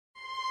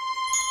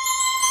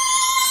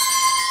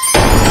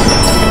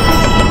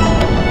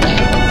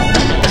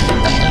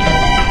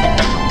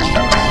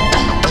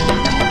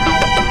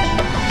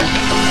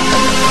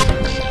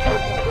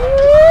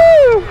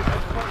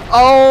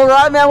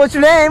right, man, what's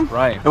your name?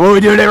 Ryan. And what are we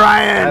doing today,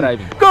 Ryan?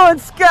 Skydiving. Going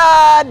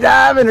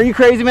skydiving. Are you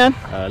crazy, man?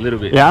 A little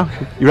bit. Yeah?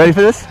 You ready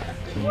for this?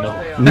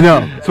 No.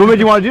 No. So what made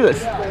you want to do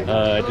this?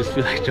 I just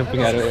feel like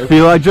jumping out of it.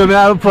 Feel like jumping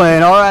out of a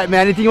plane. All right,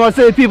 man. Anything you want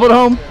to say to people at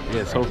home?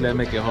 Yes, hopefully I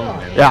make it home,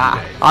 man.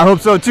 Yeah, I hope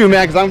so too,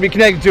 man, because I'm going to be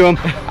connected to them.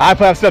 I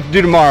probably have stuff to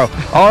do tomorrow.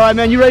 All right,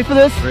 man. You ready for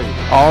this? Ready.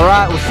 All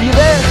right. We'll see you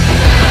there.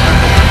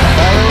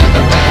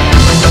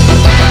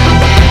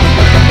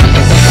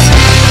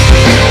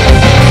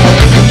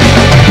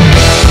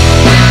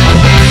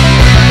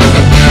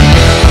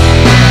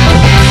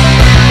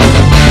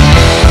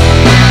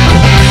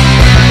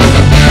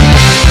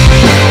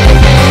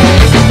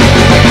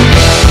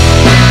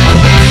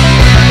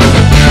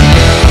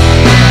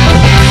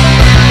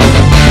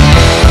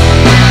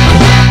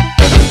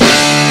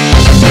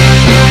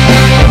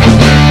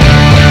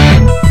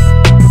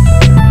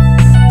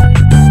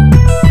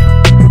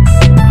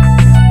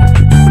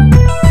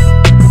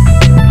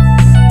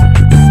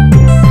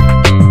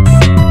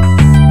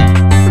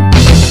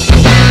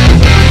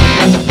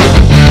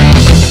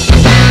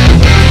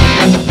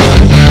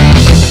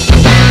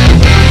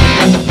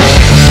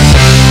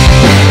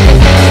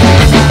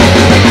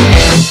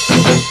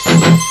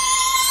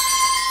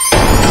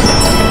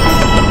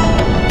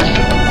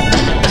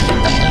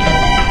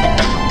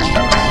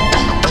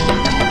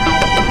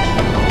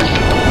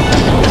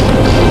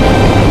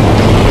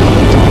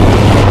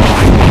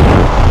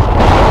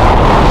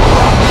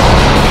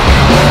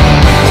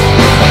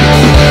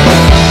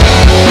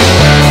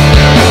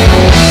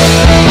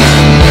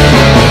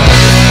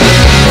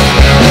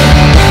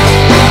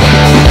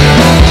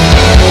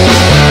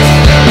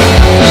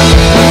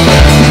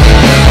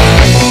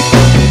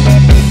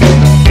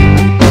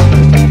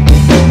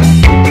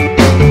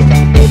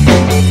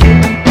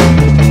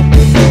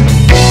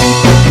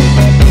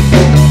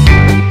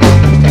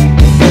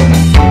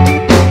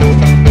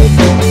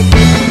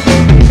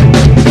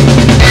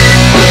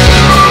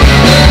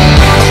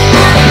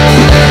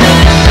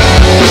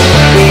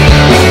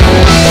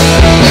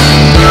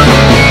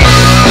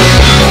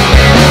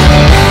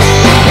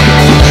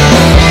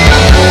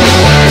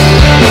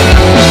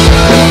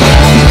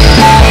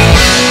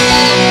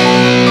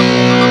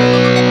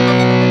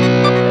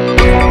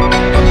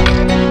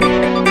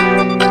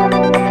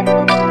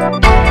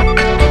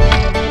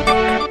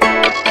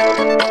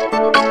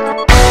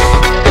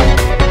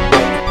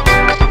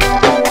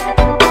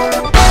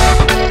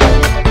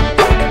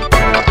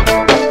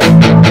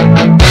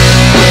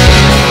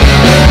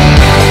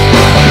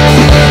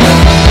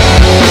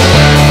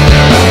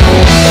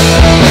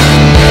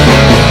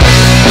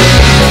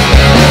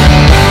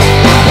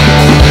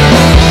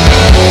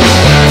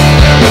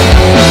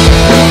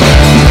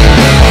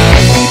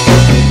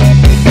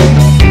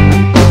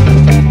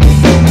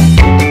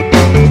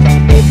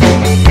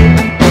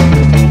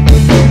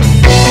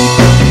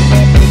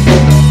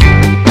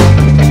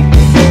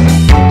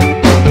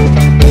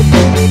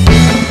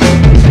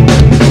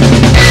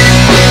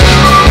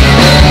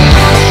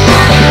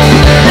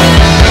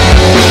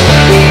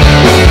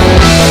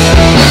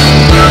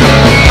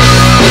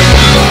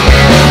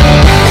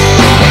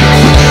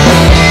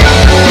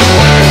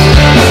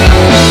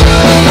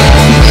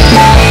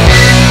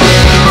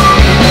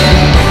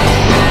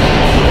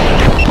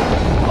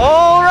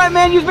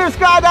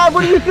 Skydive,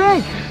 what do you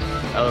think?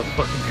 That was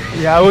fucking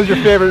great. Yeah, what was your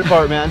favorite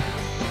part, man?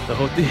 The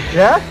whole thing.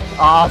 Yeah?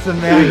 Awesome,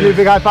 man. Give you a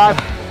big high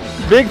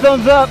five. Big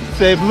thumbs up.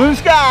 Say blue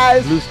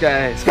skies. Blue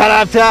skies.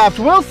 Skydive Taft.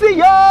 We'll see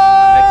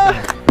ya!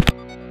 Next time.